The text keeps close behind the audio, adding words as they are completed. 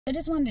I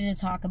just wanted to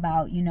talk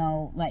about,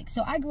 like,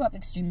 so I grew up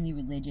extremely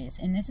religious,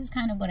 and this is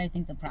kind of what I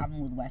think the problem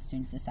with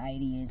Western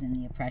society is, and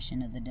the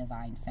oppression of the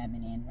divine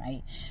feminine,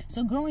 right?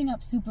 So growing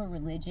up super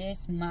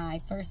religious,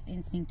 my first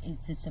instinct is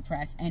to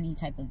suppress any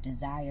type of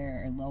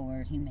desire or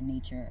lower human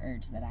nature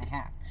urge that I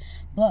have.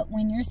 But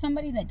when you're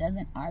somebody that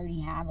doesn't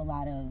already have a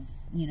lot of,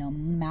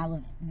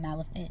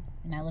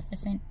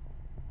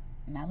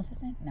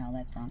 no,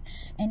 that's wrong.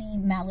 Any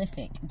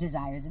malefic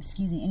desires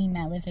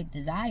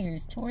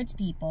towards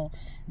people,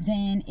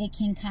 then it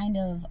can kind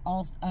of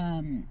also,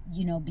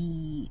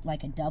 be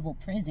like a double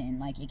prison.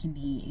 Like, it can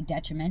be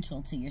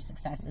detrimental to your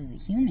success as a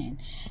human.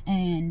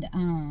 And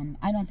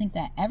I don't think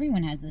that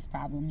everyone has this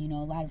problem.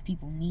 A lot of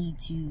people need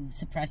to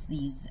suppress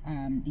these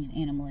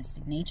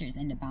animalistic natures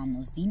and to bound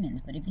those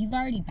demons. But if you've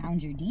already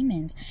bound your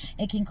demons,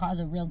 it can cause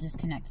a real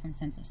disconnect from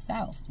sense of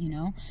self,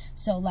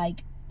 So,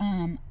 like,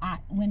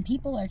 when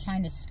people are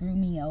trying to screw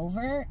me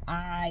over,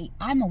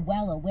 I'm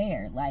well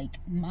aware, like,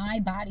 my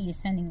body is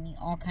sending me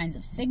all kinds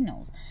of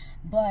signals,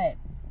 but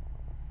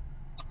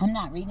I'm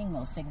not reading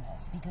those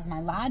signals because my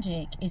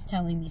logic is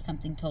telling me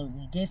something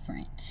totally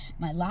different.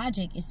 My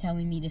logic is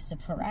telling me to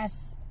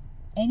suppress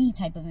any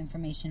type of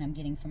information I'm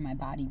getting from my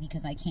body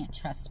because I can't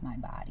trust my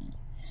body.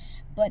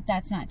 But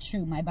that's not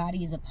true. My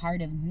body is a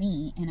part of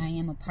me, and I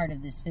am a part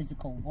of this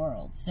physical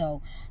world.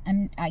 So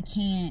I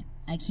can't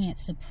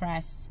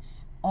suppress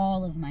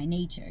all of my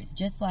natures.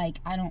 Just like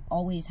I don't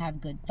always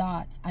have good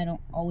thoughts, I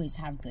don't always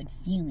have good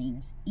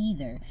feelings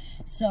either.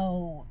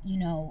 So,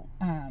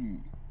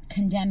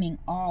 condemning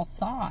all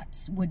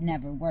thoughts would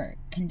never work.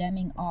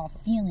 Condemning all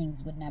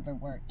feelings would never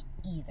work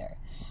either.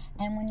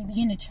 And when you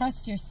begin to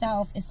trust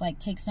yourself, it's like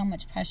take so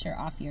much pressure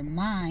off your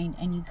mind,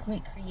 and you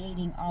quit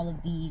creating all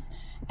of these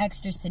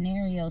extra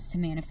scenarios to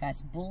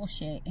manifest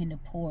bullshit and to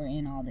pour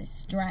in all this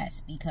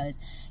stress, because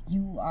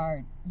you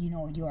are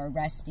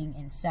resting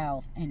in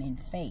self and in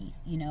faith,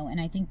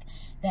 and I think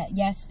that,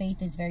 yes,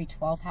 faith is very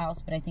 12th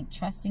house, but I think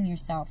trusting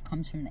yourself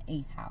comes from the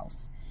 8th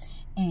house.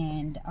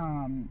 And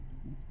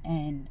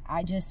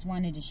I just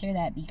wanted to share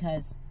that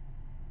because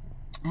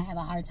I have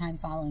a hard time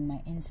following my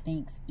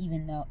instincts,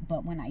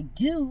 but when I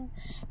do,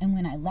 and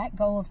when I let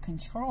go of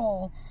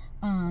control,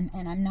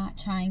 and I'm not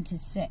trying to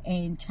sit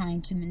and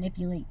trying to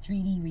manipulate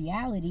 3D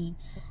reality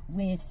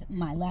with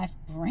my left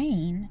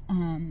brain,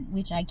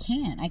 which I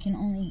can't. I can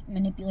only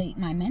manipulate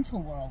my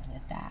mental world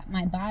with that.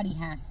 My body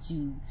has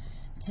to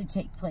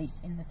take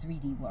place in the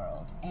 3D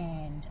world,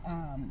 and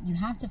you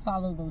have to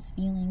follow those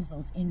feelings,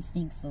 those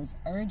instincts, those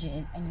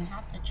urges, and you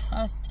have to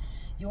trust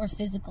your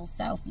physical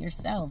self,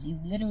 yourselves. You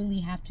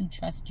literally have to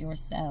trust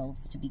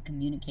yourselves to be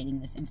communicating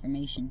this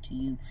information to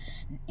you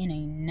in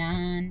a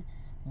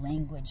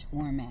non-language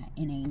format,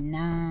 in a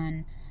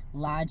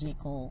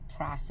non-logical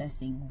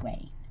processing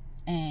way.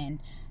 And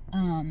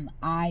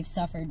I've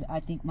suffered, I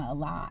think, a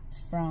lot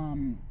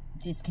from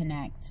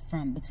disconnect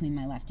from between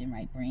my left and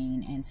right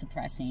brain, and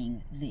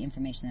suppressing the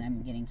information that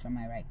I'm getting from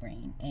my right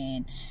brain.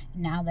 And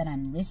now that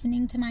I'm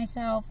listening to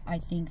myself, I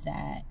think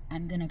that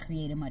I'm gonna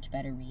create a much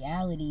better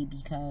reality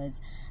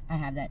because I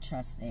have that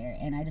trust there.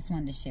 And I just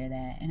wanted to share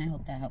that, and I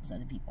hope that helps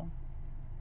other people.